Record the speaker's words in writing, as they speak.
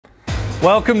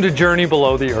Welcome to Journey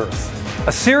Below the Earth,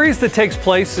 a series that takes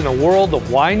place in a world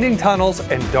of winding tunnels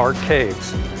and dark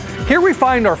caves. Here we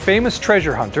find our famous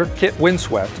treasure hunter, Kit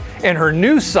Windswept, and her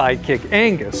new sidekick,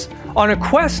 Angus, on a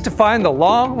quest to find the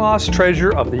long-lost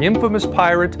treasure of the infamous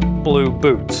pirate, Blue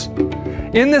Boots.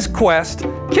 In this quest,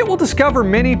 Kit will discover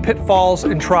many pitfalls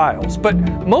and trials, but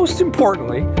most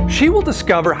importantly, she will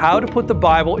discover how to put the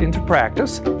Bible into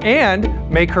practice and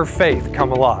make her faith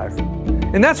come alive.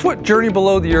 And that's what Journey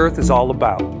Below the Earth is all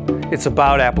about. It's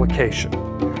about application.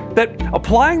 That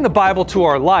applying the Bible to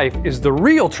our life is the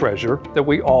real treasure that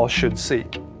we all should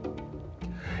seek.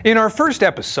 In our first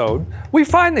episode, we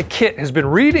find that Kit has been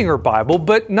reading her Bible,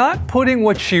 but not putting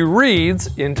what she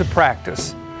reads into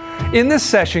practice. In this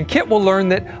session, Kit will learn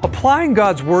that applying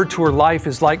God's Word to her life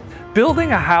is like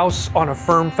building a house on a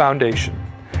firm foundation,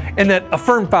 and that a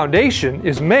firm foundation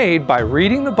is made by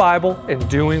reading the Bible and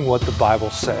doing what the Bible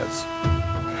says.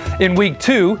 In week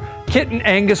 2, Kit and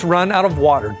Angus run out of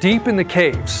water deep in the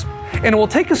caves, and it will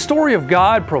take a story of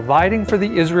God providing for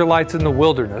the Israelites in the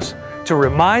wilderness to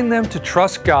remind them to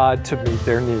trust God to meet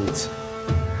their needs.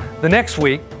 The next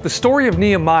week, the story of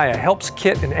Nehemiah helps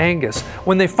Kit and Angus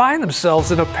when they find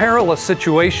themselves in a perilous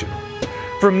situation.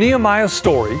 From Nehemiah's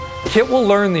story, Kit will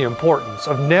learn the importance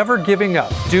of never giving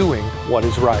up doing what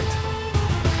is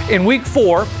right. In week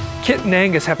 4, Kit and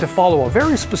Angus have to follow a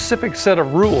very specific set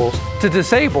of rules to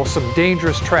disable some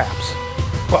dangerous traps.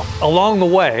 Well, along the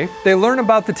way, they learn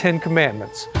about the 10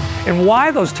 Commandments and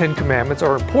why those 10 Commandments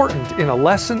are important in a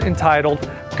lesson entitled,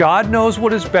 God Knows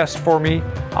What is Best for Me,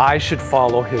 I Should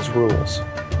Follow His Rules.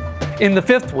 In the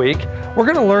 5th week, we're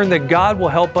going to learn that God will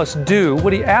help us do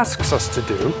what He asks us to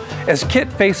do as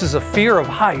Kit faces a fear of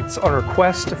heights on her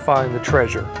quest to find the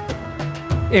treasure.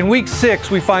 In week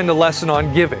 6, we find a lesson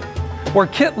on giving, where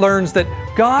Kit learns that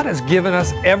God has given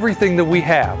us everything that we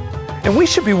have, and we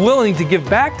should be willing to give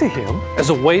back to Him as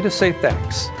a way to say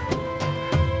thanks.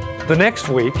 The next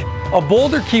week, a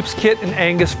boulder keeps Kit and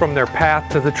Angus from their path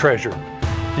to the treasure.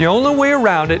 The only way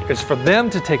around it is for them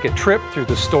to take a trip through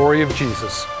the story of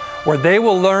Jesus, where they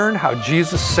will learn how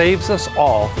Jesus saves us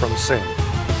all from sin.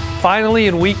 Finally,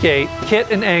 in week 8,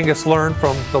 Kit and Angus learn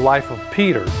from the life of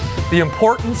Peter the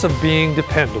importance of being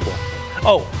dependable.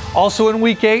 Oh, also in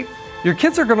week 8, your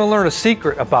kids are going to learn a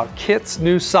secret about Kit's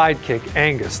new sidekick,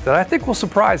 Angus, that I think will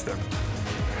surprise them.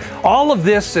 All of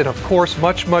this and, of course,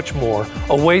 much, much more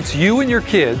awaits you and your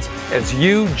kids as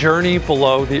you journey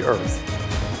below the earth.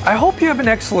 I hope you have an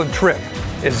excellent trip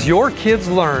as your kids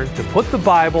learn to put the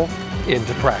Bible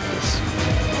into practice.